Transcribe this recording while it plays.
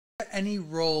Any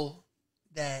role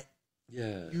that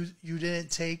Yeah. you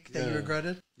didn't take that you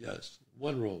regretted? Yes,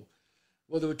 one role.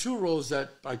 Well, there were two roles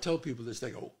that I tell people this.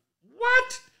 They go,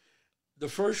 "What?" The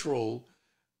first role,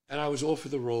 and I was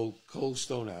offered the role, cold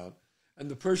stone out, and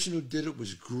the person who did it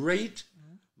was great,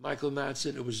 Michael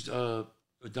Madsen. It was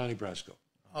Donnie Brasco.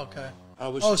 Okay.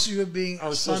 So you were being I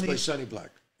was supposed to play Sonny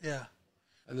Black. Yeah.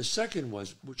 And the second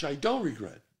was, which I don't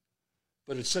regret,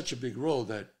 but it's such a big role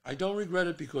that I don't regret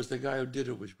it because the guy who did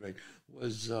it was great,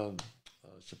 was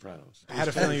Sopranos. I had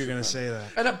a feeling you were going to say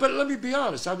that. But let me be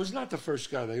honest, I was not the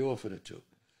first guy they offered it to.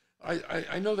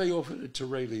 I know they offered it to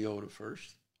Ray Liotta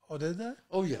first. Oh, did they?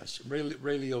 Oh, yes. Ray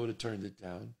Liotta turned it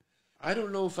down. I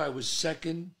don't know if I was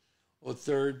second or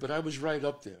third, but I was right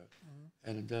up there.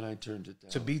 And then I turned it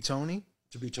down. To be Tony?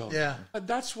 To be Tony. Yeah.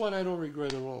 That's one I don't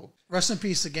regret at all. Rest in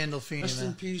peace to Gandolfini. Rest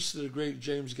in peace to the great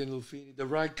James Gandolfini. The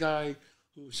right guy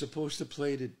who was supposed to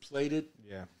play it, played it.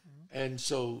 Yeah. And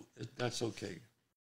so that's okay.